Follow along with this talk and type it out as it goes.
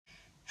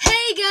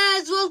Hey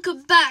guys,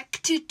 welcome back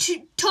to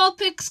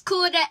Topics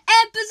Corner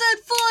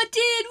episode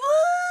 14.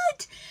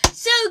 What?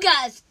 So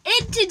guys,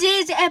 in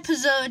today's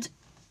episode,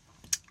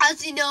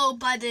 as you know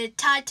by the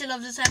title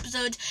of this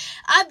episode,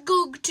 I'm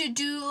going to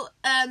do,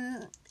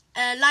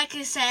 like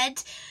I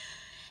said,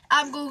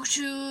 I'm going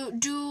to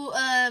do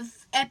a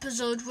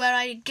episode where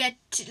I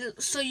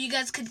so you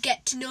guys could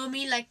get to know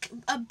me, like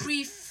a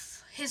brief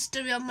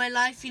history of my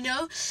life, you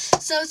know.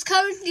 So it's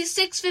currently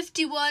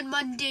 6:51,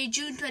 Monday,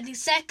 June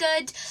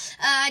 22nd.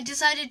 I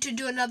decided to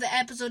do another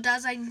episode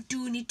as I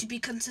do need to be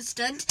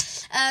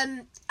consistent.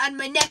 And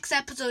my next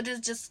episode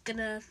is just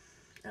gonna,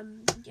 I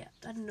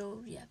don't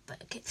know,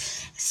 but okay.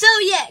 So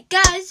yeah,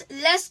 guys,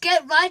 let's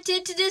get right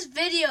into this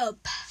video.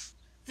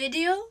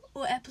 Video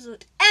or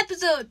episode?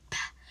 Episode.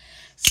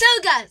 So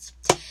guys,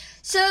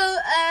 so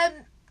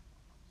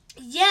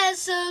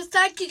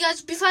thank you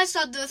guys. Before I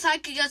start though,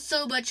 thank you guys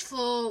so much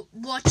for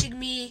watching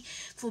me,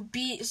 for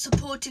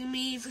supporting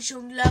me, for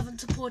showing love and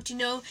support, you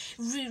know.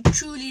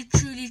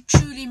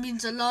 Truly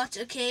means a lot,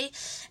 okay?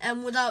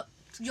 And without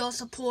your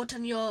support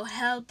and your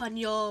help and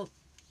your,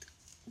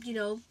 you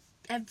know,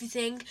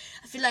 everything,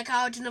 I feel like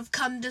I wouldn't have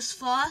come this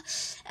far.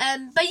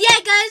 But yeah,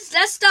 guys,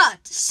 let's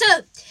start.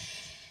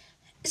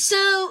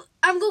 So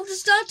I'm going to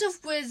start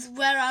off with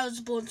where I was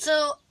born.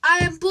 So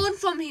I am born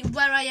from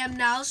where I am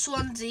now,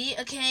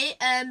 Swansea, okay?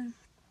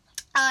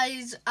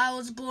 I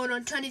was born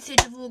on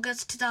 23rd of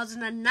August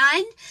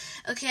 2009,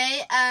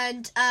 okay?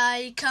 And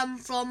I come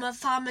from a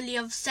family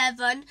of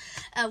 7.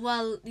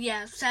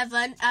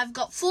 7. I've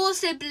got 4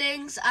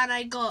 siblings, and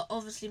I got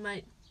obviously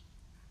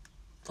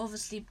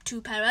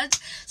 2 parents.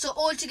 So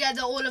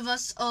altogether, all of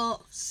us are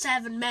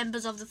 7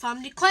 members of the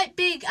family. Quite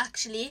big,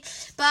 actually.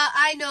 But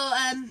I know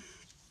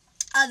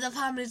other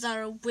families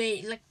are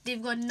away, like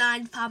they've got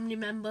 9 family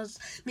members,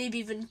 maybe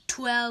even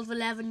 12,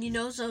 11, you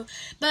know. So,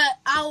 but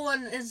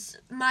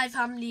my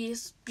family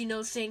is, you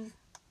know,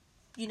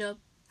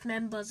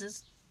 members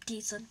is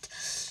decent.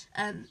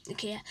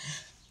 Okay.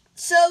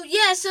 So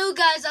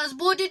guys, I was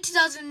born in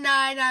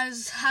 2009. I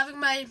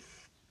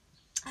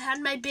had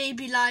my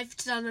baby life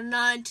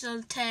 2009,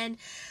 2010,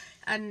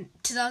 and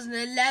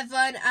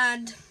 2011.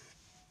 And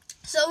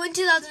so in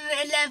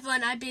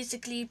 2011, I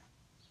basically.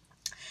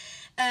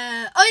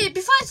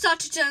 Before I start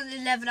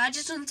 2011, I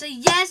just want to say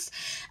yes.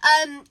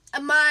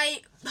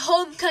 My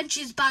home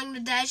country is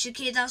Bangladesh.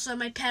 Okay, that's where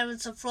my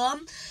parents are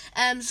from.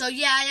 So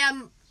yeah, I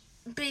am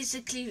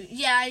basically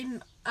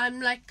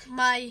I'm like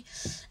my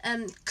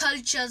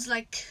culture's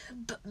like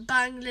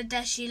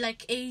Bangladeshi,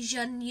 like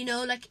Asian, you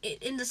know, like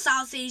in the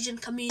South Asian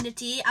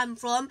community I'm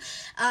from,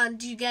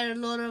 and you get a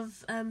lot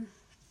of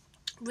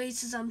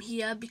racism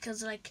here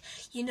because, like,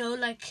 you know,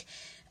 like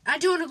I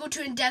don't want to go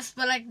too in depth,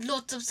 but like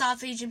lots of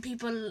South Asian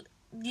people,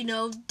 you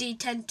know, they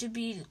tend to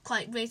be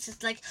quite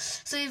racist. Like,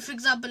 so for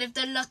example, if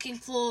they're looking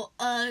for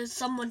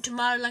someone to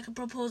marry, like a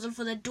proposal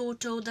for their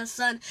daughter or their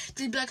son,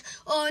 they'll be like,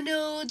 oh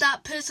no,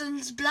 that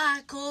person's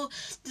black, or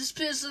this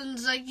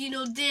person's like, you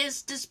know,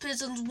 this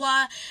person's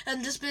white,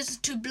 and this person's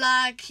too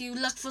black, you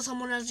look for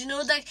someone else, you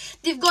know. Like,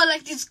 they've got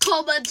like these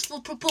comments for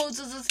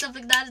proposals and stuff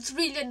like that. It's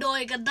really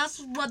annoying, and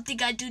that's one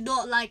thing I do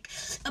not like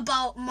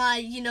about my,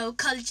 you know,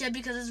 culture,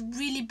 because it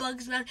really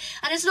bugs me. And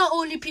it's not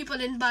only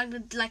people in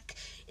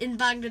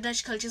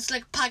Bangladesh culture, it's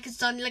like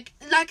Pakistan, like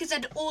I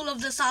said, all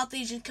of the South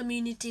Asian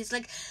communities,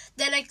 like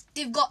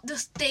they've got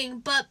this thing.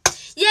 But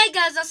yeah,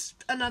 guys, that's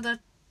another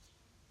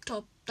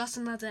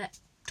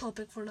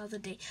topic for another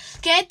day.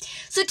 Okay,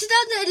 so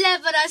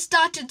 2011 I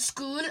started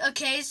school.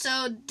 Okay,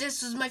 so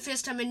this was my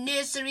first time in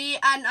nursery,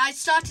 and I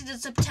started in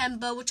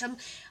September, which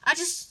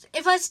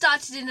if I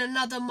started in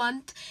another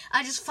month,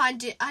 I just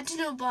find it, I don't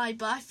know why,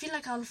 but I feel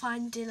like I'll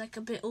find it like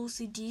a bit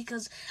OCD,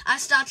 because I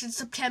started in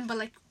September,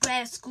 like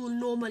where school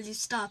normally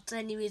starts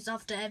anyways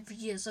after every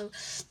year. So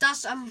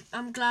that's,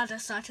 I'm glad I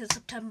started in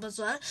September as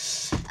well.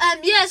 So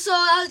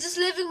I was just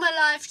living my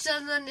life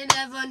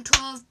 2011,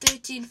 12,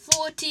 13,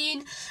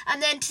 14,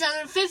 and then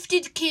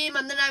 2015 came,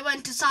 and then I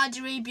went to Saudi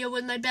Arabia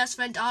with my best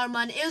friend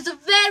Arman. It was a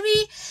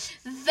very,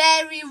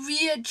 very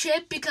weird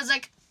trip, because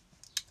like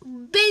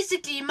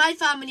basically my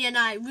family and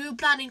we were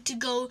planning to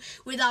go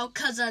with our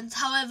cousins.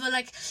 However,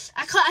 like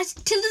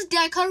till this day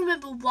I can't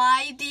remember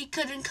why they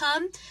couldn't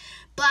come,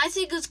 but I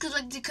think it's because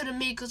like they couldn't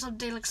make or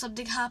something, like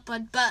something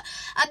happened.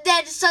 And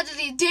then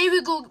suddenly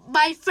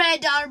my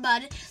friend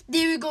Arman,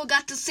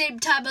 got the same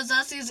time as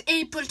us. It was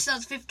April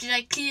 2015.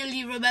 I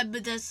clearly remember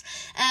this.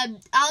 I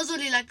was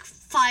only like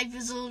 6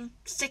 years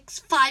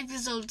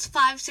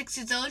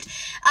old,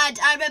 and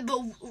I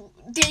remember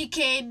they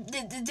came.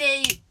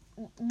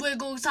 We're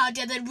going to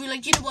Saudi, and then we're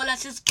like, you know what,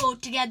 let's just go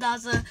together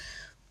as a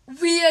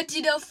weird,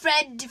 you know,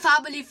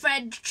 family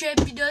friend trip,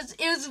 you know. It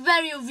was a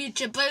very weird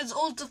trip, but it was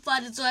also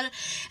fun as well.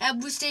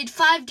 We stayed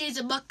 5 days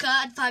in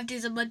Makkah and 5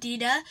 days in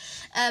Medina.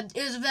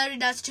 It was a very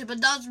nice trip,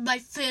 and that was my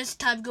first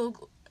time going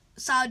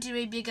Saudi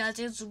Arabia, guys.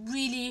 It was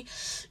really,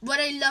 when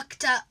I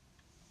looked at,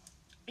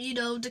 you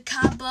know, the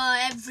Kaaba,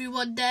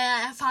 everyone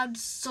there, I found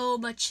so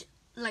much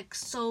like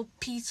so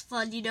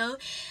peaceful, you know,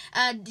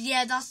 and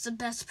yeah, that's the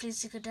best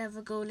place you could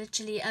ever go,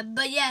 literally.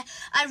 But yeah,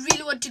 I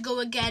really want to go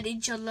again,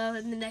 inshallah,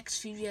 in the next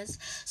few years.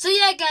 So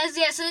yeah, guys,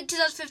 yeah, so in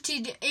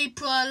 2015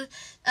 April,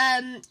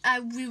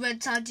 we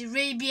went to Saudi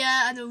Arabia,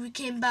 and then we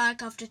came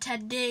back after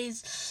 10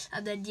 days,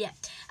 and then yeah,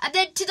 and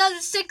then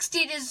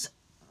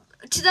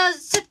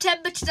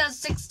September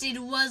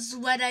 2016 was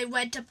when I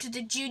went up to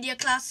the junior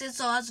classes,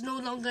 so I was no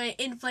longer an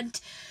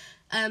infant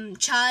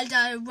child.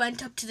 I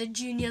went up to the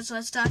junior, so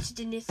I started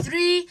in year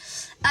 3,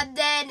 and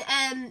then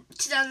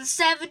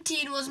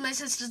 2017 was my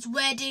sister's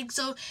wedding.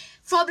 So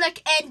from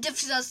like end of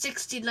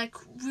 2016, like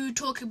we were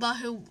talking about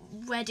her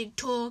wedding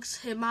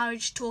talks, her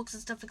marriage talks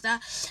and stuff like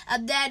that,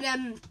 and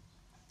then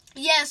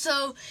yeah,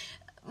 so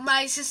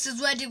my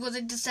sister's wedding was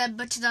in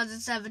December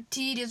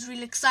 2017. It was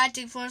really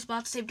exciting for us, but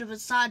at the same time it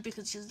was sad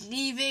because she was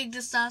leaving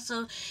this stuff.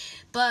 So,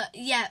 but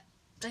yeah,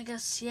 I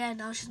guess, yeah,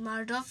 now she's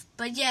married off.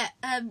 But yeah,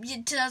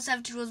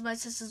 2017 was my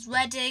sister's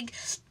wedding.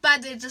 By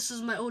the way, this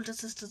was my older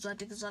sister's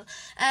wedding as well.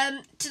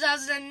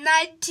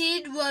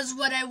 2019 was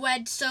when I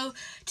went. So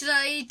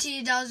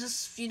 2018, I was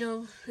just, you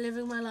know,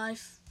 living my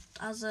life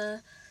as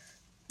a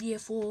year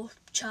 4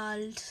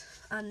 child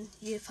and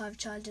year 5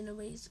 child in a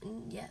way.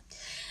 And yeah,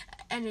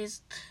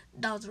 anyways,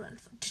 that was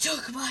relevant to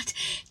talk about.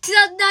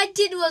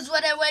 2019 was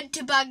when I went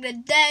to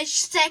Bangladesh,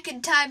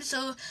 second time.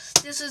 So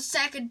this was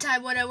second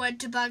time when I went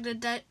to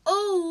Bangladesh.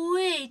 Oh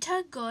wait,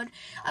 thank God,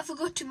 I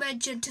forgot to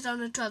mention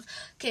 2012.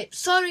 Okay,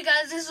 sorry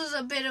guys, this was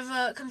a bit of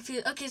a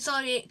confuse. Okay,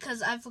 sorry,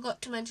 because I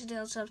forgot to mention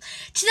 2012.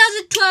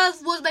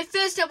 2012 was my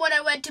first time when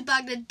I went to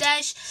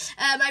Bangladesh.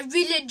 I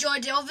really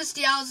enjoyed it.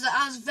 Obviously, I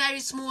was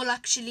very small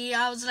actually.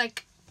 I was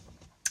like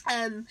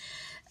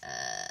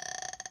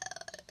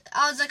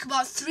I was like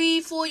about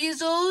 3-4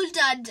 years old,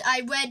 and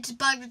I went to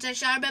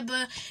Bangladesh. I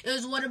remember it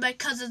was one of my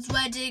cousin's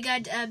wedding,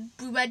 and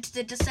we went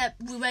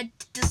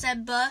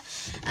December,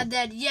 and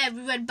then yeah,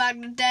 we went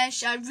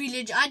Bangladesh. I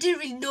didn't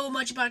really know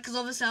much about it because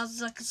obviously I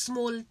was like a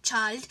small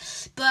child,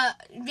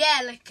 but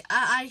yeah, like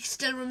I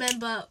still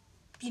remember,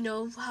 you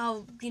know,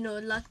 how, you know,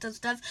 luck and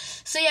stuff.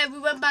 So yeah,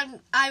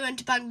 I went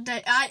to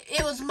Bangladesh.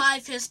 It was my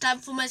first time.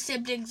 For my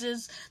siblings, it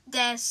was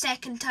their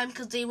second time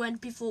because they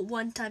went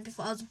one time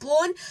before I was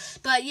born.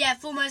 But yeah,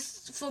 for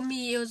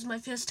me, it was my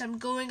first time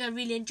going. I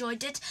really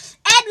enjoyed it.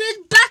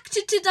 Anyways, back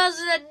to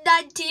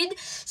 2019.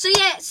 So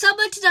yeah,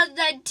 summer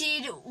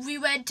 2019, we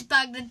went to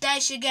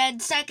Bangladesh again.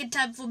 Second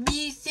time for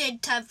me,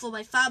 third time for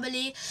my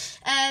family.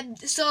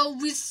 So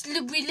we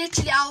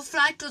literally, our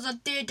flight was on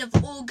 3rd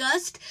of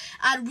August,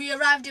 and we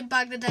arrived in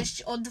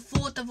Bangladesh on the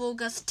 4th of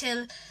August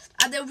and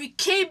then we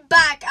came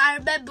back. I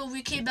remember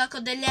we came back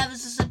on the 11th of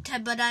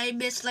September, and I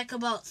missed like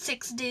about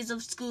 6 days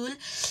of school.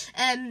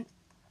 It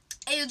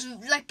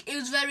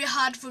was very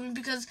hard for me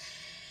because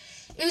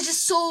it was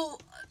just so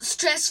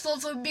stressful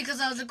for me, because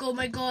I was like, oh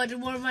my God,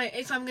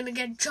 if I'm gonna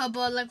get in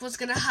trouble, like what's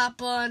gonna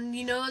happen,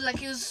 you know,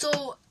 like it was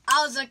so,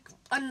 I was like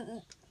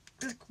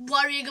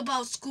worrying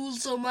about school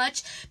so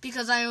much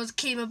because I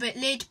came a bit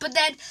late. But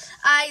then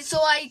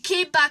I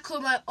came back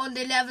home on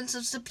the 11th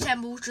of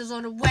September, which was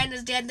on a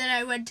Wednesday, and then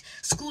I went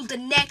school the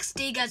next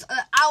day, guys.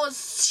 I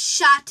was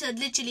shattered,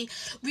 literally.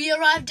 We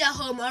arrived at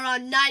home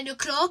around 9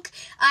 o'clock,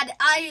 and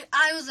I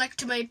was like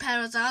to my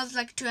parents, I was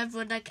like to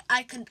everyone, like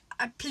I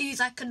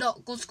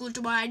cannot go to school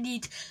tomorrow. I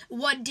need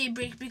 1 day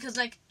break because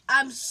like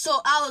I was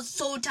so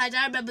tired.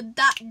 I remember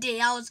that day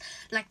I was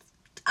like,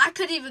 I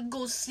couldn't even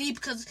go sleep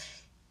because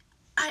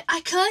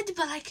I could,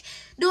 but like,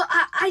 no,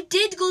 I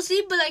did go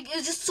sleep, but like, it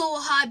was just so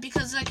hard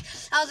because like,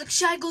 I was like,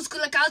 should I go to school?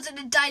 Like, I was in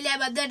a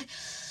dilemma, and then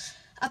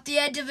at the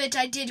end of it,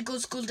 I did go to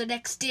school the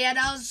next day, and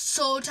I was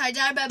so tired.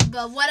 I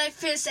remember when I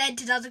first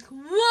entered, I was like,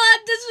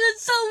 what? This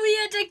was so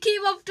weird. I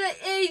came after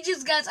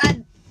ages, guys,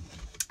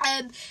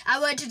 and I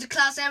went to the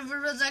class.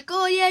 Everyone was like,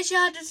 oh yeah,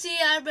 Shahada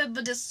Sia. I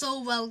remember this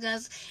so well,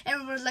 guys.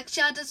 Everyone was like,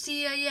 Shahada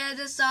Sia, yeah,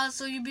 this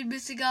so you've been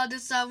missing out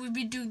this we've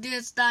been doing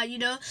this, that, you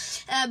know.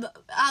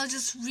 I was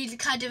just really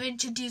kind of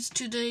introduced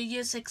to the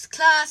year 6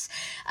 class,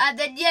 and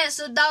then yeah,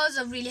 so that was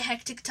a really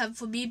hectic time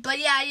for me. But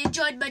yeah, I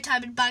enjoyed my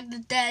time in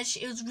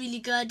Bangladesh. It was really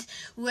good.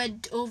 We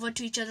went over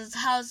to each other's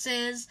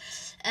houses,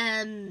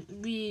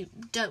 we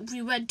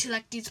went to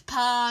like these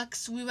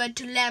parks. We went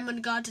to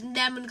Lemon Garden.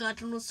 Lemon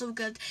Garden was so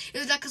good. It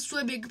was like a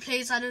swimming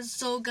place, and it was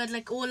so good.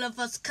 Like all of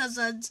us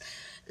cousins,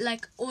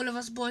 like all of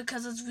us boy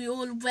cousins, we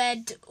all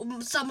went.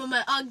 Some of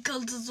my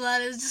uncles as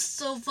well. It was just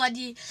so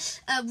funny.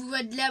 We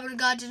went Lemon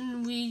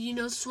Garden. We, you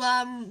know,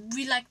 swam.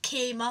 We like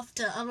came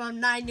after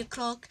around 9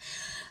 o'clock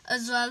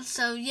as well.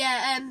 So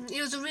yeah,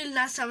 it was a really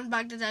nice time in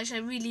Bangladesh. I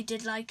really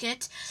did like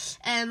it.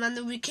 And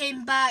then we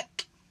came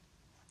back,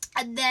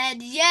 and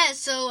then yeah,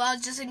 so I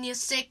was just in year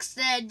 6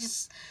 then,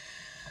 just,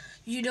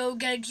 you know,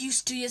 getting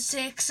used to year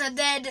 6. And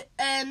then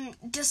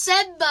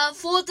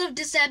 4th of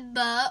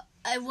December,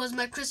 it was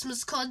my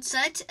Christmas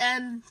concert.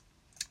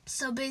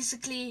 So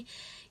basically,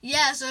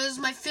 yeah, so it was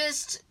my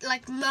first,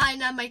 like,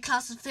 mine and my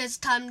class's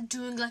first time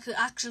doing, like, an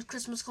actual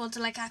Christmas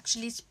concert, like,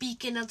 actually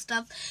speaking and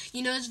stuff.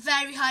 You know, it's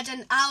very hard,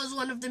 and I was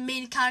one of the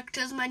main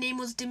characters. My name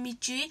was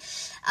Dimitri,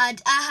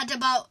 and I had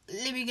about,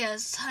 let me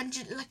guess,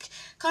 100, like,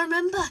 can't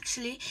remember,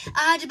 actually.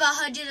 I had about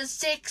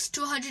 106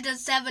 to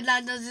 107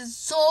 lines. It's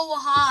so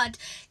hard.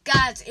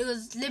 Guys, it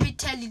was, let me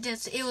tell you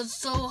this, it was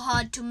so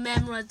hard to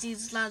memorize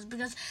these lines,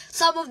 because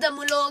some of them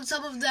were long,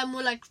 some of them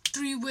were, like,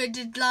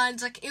 3-worded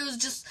lines. Like, it was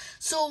just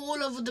so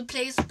all over the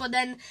place. But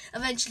then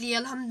eventually,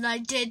 alhamdulillah, I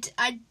did.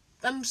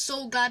 I'm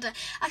so glad.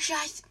 Actually,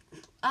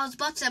 I was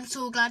about to say I'm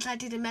so glad I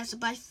didn't mess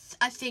up. I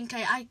think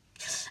I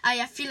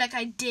feel like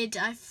I did.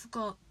 I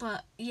forgot,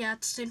 but yeah, at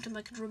the same time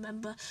I can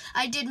remember.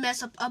 I did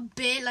mess up a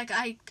bit. Like,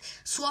 I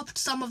swapped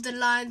some of the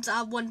lines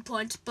at one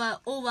point, but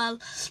oh well.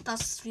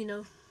 That's, you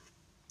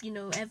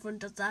know, everyone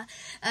does that.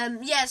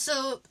 Yeah,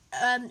 so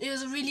it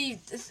was a really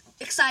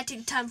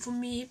exciting time for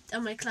me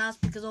and my class,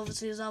 because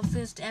obviously it was our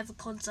first ever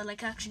concert,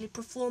 like, actually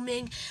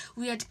performing.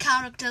 We had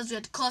characters, we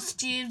had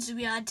costumes,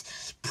 we had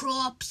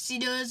props, you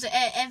know, it was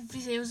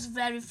everything. It was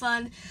very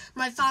fun.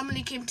 My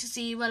family came to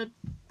see, well,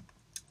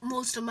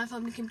 most of my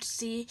family came to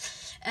see.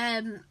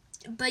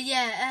 But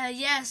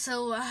yeah,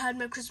 so I had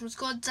my Christmas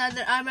concert.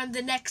 I remember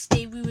the next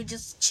day we were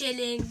just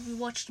chilling, we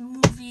watched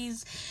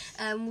movies,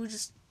 we were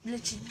just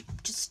literally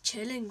just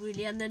chilling,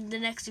 really. And then the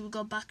next day we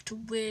got back to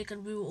work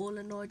and we were all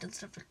annoyed and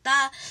stuff like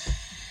that.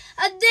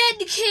 And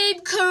then came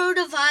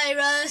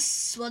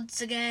coronavirus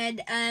once again.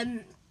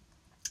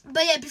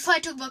 But yeah, before I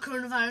talk about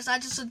coronavirus, I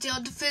just want to say,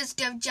 on the first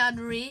day of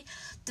January,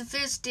 the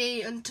first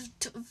day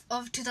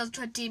of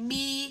 2020,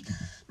 me,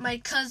 my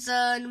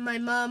cousin, my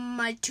mum,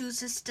 my 2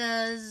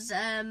 sisters,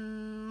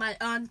 my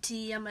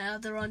auntie and my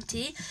other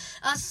auntie,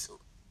 us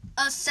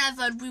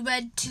 7, we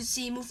went to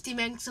see Mufti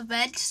Mengs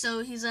event.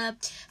 So he's a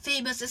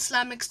famous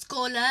Islamic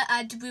scholar,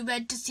 and we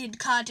went to see in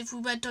Cardiff.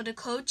 We went on a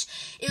coach.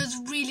 It was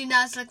really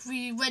nice. Like,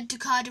 we went to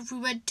Cardiff, we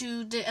went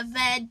to the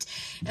event.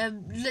 There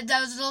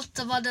was lots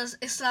of other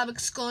Islamic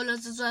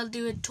scholars as well.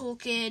 They were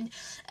talking,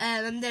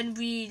 and then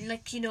we,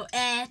 like, you know,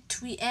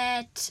 ate. We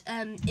ate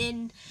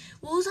in,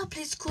 what was that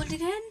place called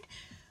again?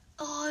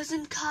 Oh, it was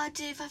in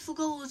Cardiff. I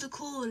forgot what was it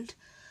called.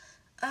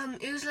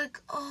 It was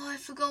like, I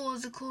forgot what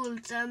was it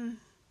called.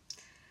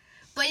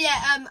 But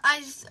yeah,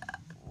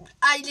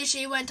 I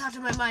literally went out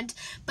of my mind.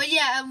 But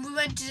yeah, we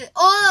went to,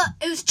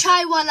 it was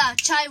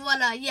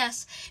Chaiwala,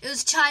 yes. It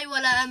was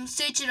Chaiwala,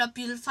 search it up,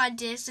 you'll find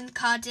this in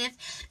Cardiff.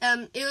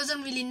 It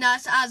wasn't really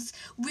nice, as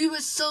we were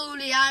so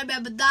late. I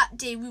remember that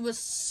day we were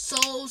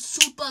so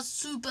super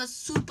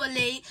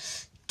late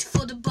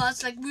for the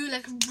bus. Like, we were,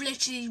 like,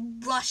 literally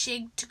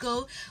rushing to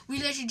go. We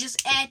literally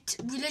just ate,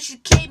 we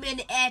literally came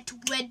in, ate,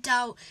 went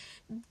out,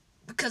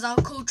 because our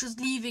coach was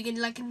leaving in,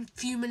 like, in a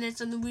few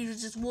minutes, and then we were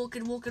just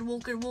walking, and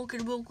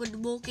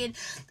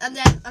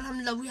then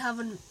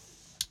alhamdulillah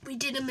we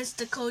didn't miss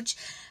the coach,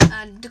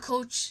 and the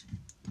coach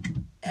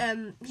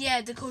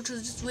the coach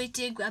was just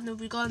waiting, and then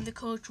we got on the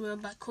coach, we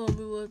went back home,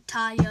 we were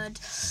tired,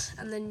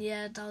 and then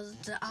that was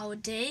our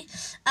day.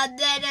 And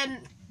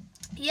then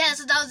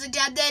so that was the day.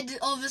 And then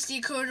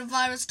obviously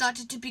coronavirus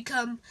started to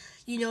become,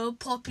 you know,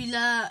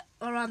 popular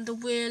around the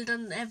world,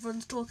 and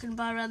everyone's talking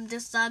about it and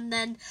this, and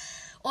then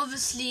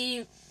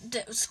obviously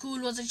the school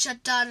wasn't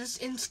shut down.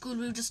 In school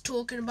we were just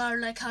talking about,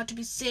 like, how to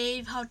be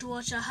safe, how to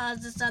wash our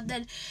hands, this, and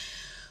then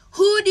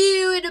who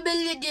knew in a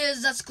million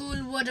years that school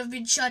would have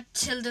been shut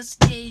till this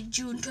day,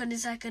 June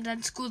 22nd,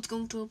 and school's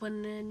going to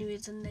open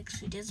anyways in the next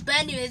few days. But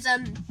anyways,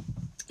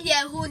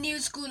 yeah, who knew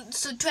school?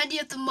 So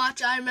 20th of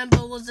March, I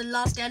remember, was the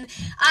last day, and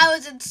I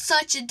was in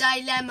such a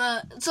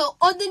dilemma. So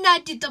on the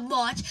 19th of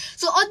March,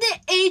 so on the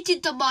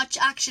 18th of March,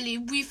 actually,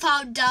 we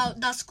found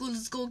out that school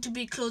is going to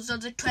be closed on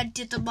the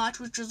 20th of March,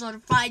 which was on a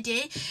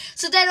Friday.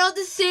 So then on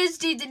the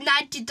Thursday, the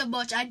 19th of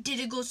March, I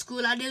didn't go to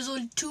school, and there was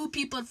only 2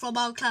 people from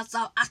our class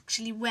that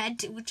actually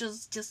went, which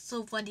was just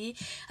so funny.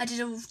 I don't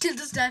know, till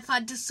this day I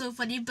find this so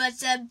funny.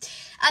 But and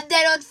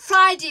then on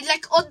Friday,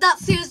 like on that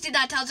Thursday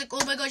night, I was like,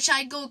 oh my god, should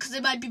I go? Because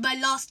it might be my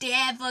last day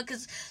ever,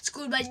 because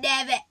school might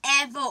never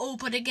ever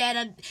open again,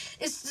 and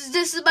this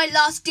is my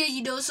last day,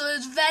 you know. So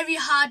it's very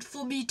hard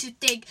for me to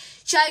think,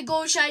 should I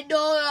go, should I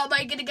know, am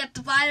I gonna get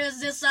the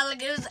virus, this, that.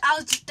 Like, I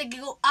was just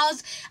thinking, I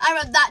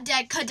remember that day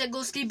I couldn't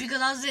go sleep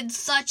because I was in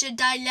such a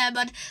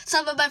dilemma. And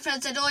some of my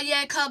friends said, oh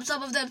yeah, come,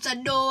 some of them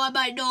said, no, I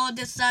might not,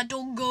 this, that,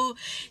 don't go,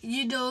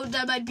 you know,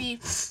 there might be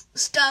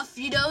stuff,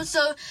 you know.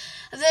 So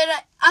then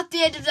at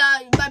the end of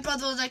that, my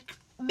brother was like,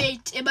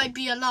 mate, it might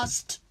be your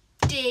last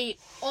day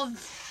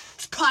of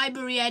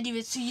primary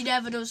anyway, so you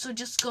never know, so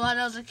just go. And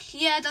I was like,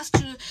 yeah, that's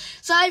true.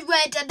 So I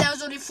went, and there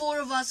was only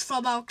 4 of us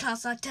from our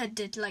class that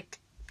attended, like,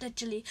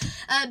 literally.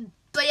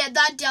 But yeah,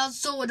 that day I was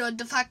so annoyed,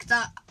 the fact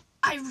that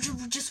I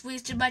just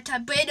wasted my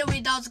time. But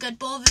anyway, that was good.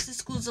 But obviously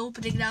school's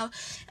opening now,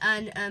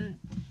 and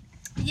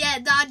yeah,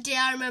 that day,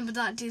 I remember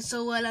that day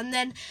so well. And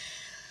then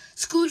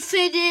school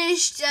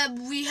finished,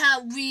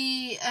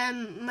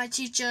 my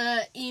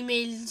teacher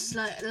emails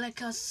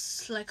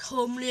like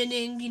home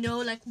learning,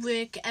 like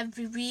work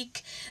every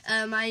week.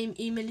 I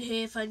email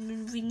her if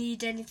we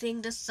need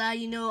anything, this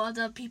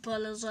other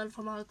people as well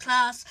from our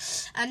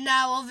class. And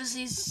now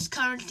obviously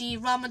currently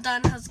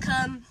Ramadan has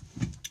come.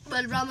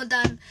 Well,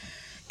 Ramadan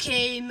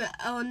came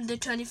on the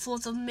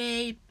 24th of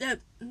May. That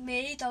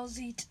was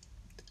the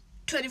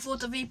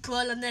 24th of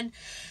April, and then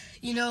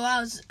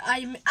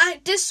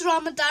this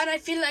Ramadan I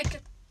feel like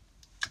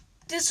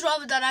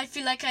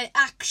I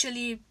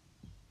actually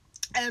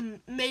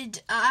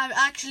I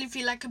actually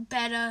feel like a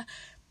better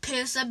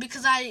person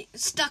because I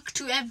stuck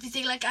to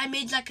everything. Like I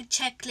made like a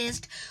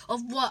checklist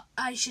of what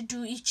I should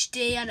do each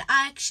day, and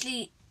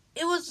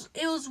it was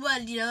well,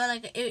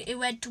 like it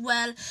went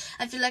well.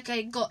 I feel like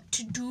I got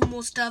to do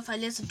more stuff. I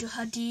listened to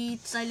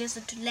hadiths, I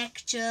listened to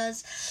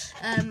lectures,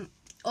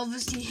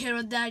 obviously here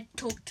and there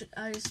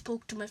I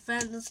spoke to my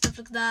friends and stuff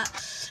like that.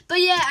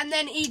 But yeah, and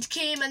then Eid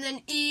came, and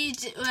then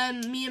Eid,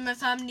 me and my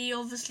family,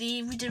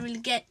 obviously we didn't really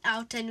get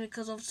out anyway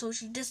because of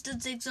social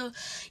distancing. So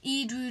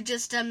Eid, we were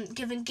just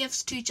giving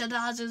gifts to each other,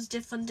 as it was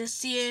different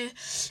this year.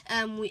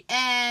 We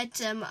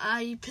ate,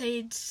 I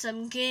played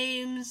some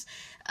games,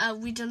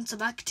 we done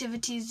some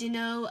activities,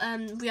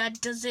 we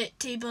had dessert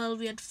table,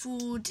 we had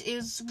food. It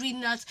was really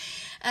nice,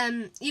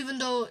 even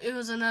though it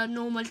was on a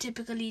normal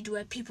typical Eid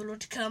where people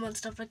would come and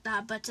stuff like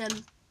that. But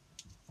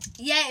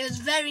yeah, it was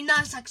very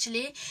nice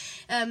actually.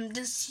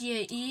 This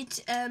year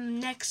Eid,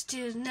 next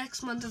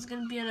month is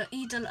going to be an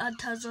Eid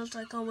al-Adha as well, so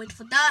I can't wait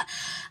for that.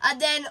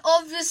 And then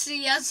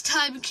obviously as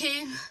time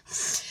came,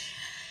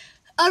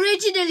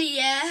 originally,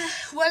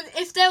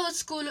 if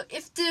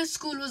the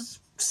school was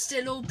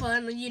still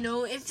open,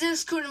 if the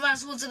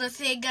coronavirus wasn't a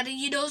thing, and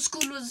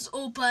school was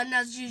open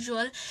as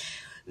usual,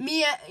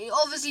 me,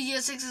 obviously year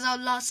 6 is our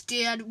last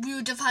year, and we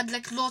would have had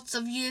like lots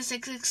of year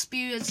 6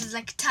 experiences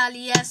like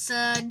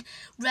Taliesin,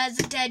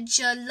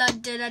 residential,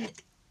 London, and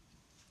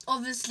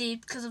obviously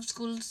because of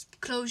school's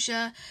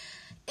closure,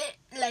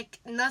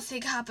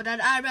 nothing happened.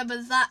 And I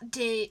remember that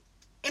day,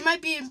 it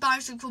might be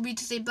embarrassing for me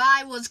to say, but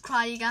I was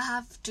crying. I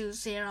have to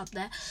say it up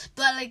there.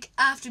 But I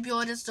have to be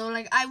honest though,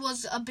 I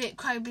was a bit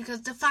crying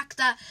because the fact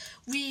that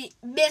we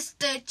missed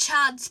the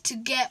chance to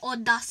get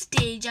on that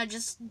stage and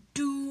just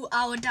do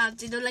our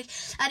dance, and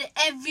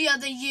every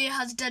other year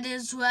has done it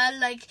as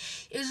well.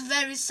 It was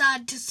very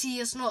sad to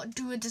see us not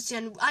do it this year.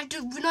 And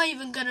we're not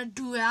even gonna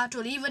do it at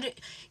all. Even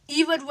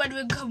when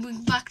we're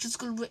coming back to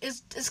school,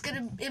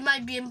 it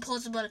might be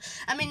impossible.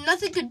 I mean,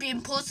 nothing could be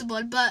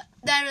impossible, but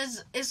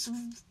it's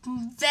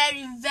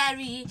very,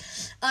 very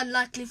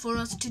unlikely for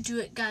us to do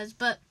it, guys.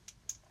 But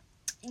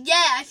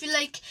yeah, I feel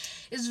like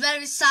it's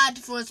very sad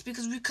for us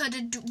because we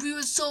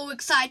were so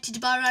excited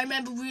about it. I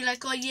remember we were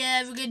like, oh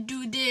yeah, we're going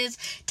to do this,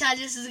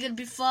 this is going to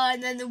be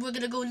fun, and then we're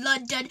going to go to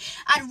London,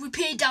 and we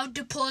paid our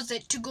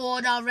deposit to go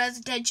on our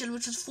residential,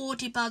 which was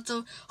 £40,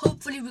 so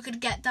hopefully we could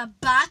get that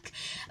back.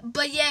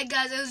 But yeah,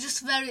 guys,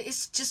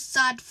 it's just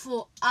sad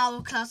for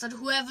our class and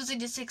whoever's in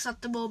the 6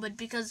 at the moment,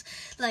 because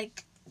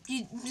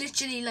you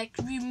literally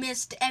we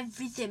missed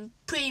everything,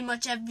 pretty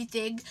much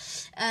everything,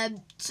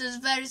 so it's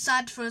very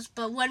sad for us.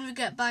 But when we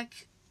get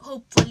back,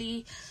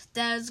 hopefully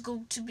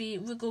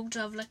we're going to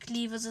have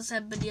leavers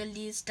assembly at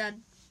least,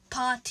 and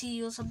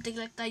party or something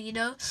like that,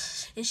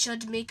 it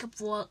should make up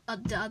for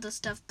the other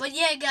stuff. But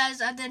yeah, guys,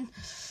 and then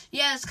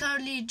it's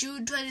currently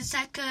June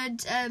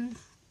 22nd.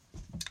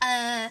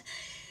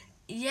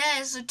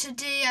 So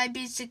today I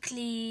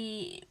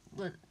basically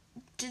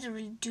didn't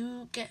really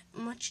get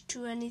much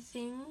to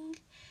anything.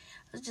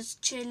 I was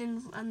just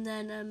chilling, and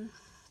then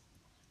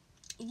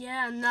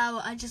and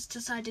now I just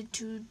decided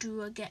to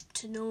do a get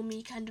to know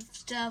me kind of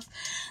stuff.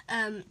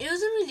 It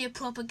wasn't really a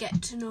proper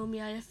get to know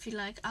me, I feel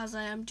like, as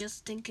I am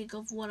just thinking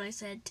of what I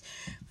said.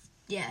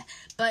 Yeah,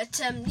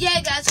 but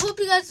guys, hope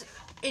you guys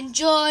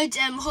enjoyed.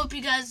 Hope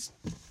you guys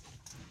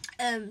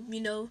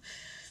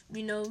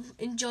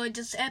enjoyed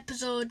this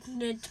episode,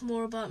 learned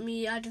more about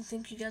me. I don't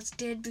think you guys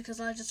did, because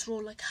I just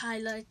wrote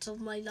highlights of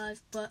my life,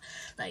 but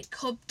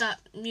hope that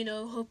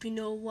hope you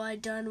know what I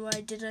done, what I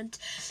didn't.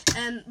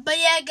 But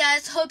yeah,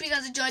 guys, hope you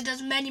guys enjoyed.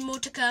 There's many more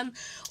to come.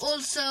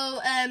 Also,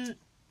 I'm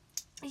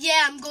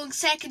going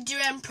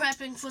secondary. I'm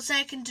prepping for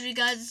secondary,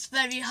 guys. It's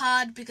very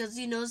hard because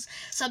it's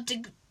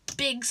something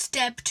big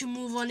step to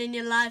move on in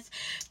your life.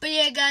 But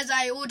yeah, guys,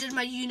 I ordered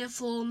my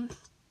uniform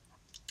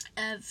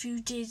a few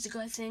days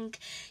ago, I think.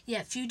 Yeah,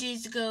 a few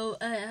days ago.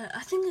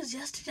 I think it was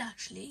yesterday,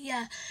 actually.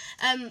 Yeah.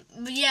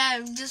 But yeah,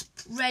 I'm just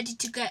ready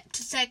to get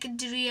to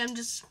secondary. I'm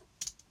just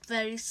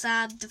very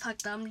sad the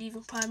fact that I'm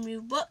leaving primary.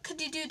 What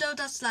could you do though?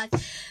 That's life.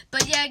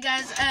 But yeah,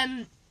 guys.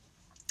 I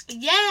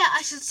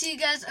shall see you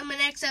guys in my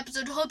next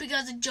episode. Hope you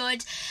guys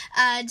enjoyed.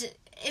 And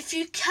if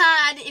you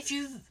can,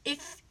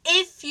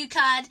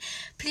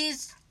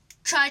 please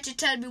try to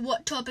tell me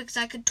what topics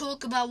I could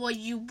talk about, what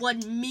you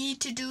want me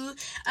to do,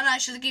 and I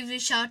shall give you a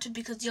shout out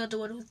because you're the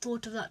one who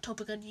thought of that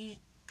topic, and you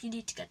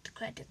need to get the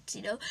credits,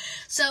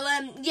 So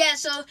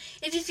so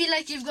if you feel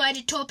like you've got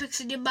any topics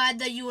in your mind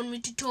that you want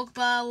me to talk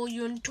about, or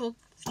you want to talk,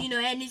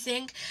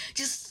 anything,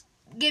 just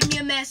give me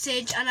a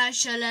message and I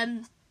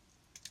shall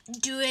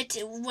do it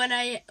when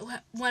I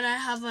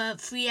have a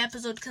free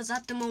episode, because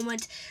at the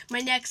moment my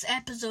next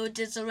episode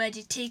is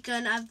already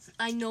taken.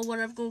 I know what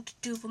I'm going to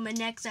do for my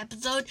next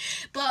episode,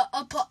 but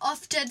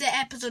after the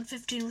episode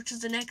 15, which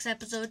is the next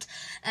episode,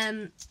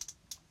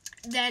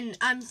 then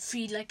I'm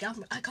free. Like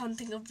I can't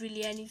think of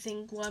really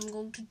anything what I'm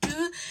going to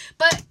do.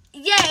 But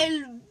yeah,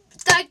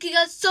 thank you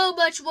guys so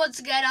much once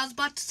again. I was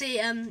about to say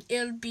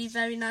it'll be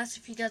very nice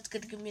if you guys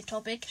could give me a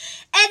topic.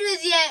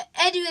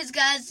 Anyways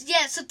guys,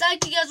 yeah, so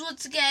thank you guys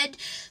once again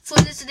for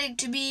listening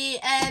to me.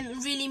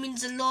 Really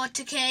means a lot,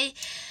 okay?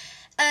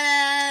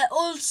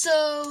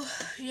 Also,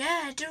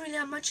 yeah, I don't really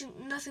have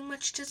nothing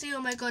much to say.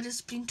 Oh my god,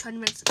 it's been 20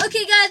 minutes.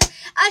 Okay guys,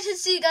 I shall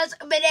see you guys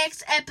in my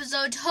next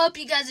episode. Hope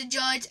you guys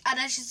enjoyed, and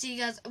I shall see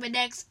you guys in my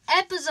next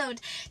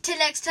episode. Till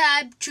next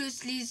time,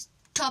 Truthly's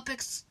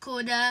Topics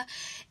Corner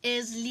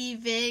is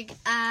leaving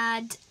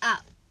and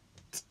out.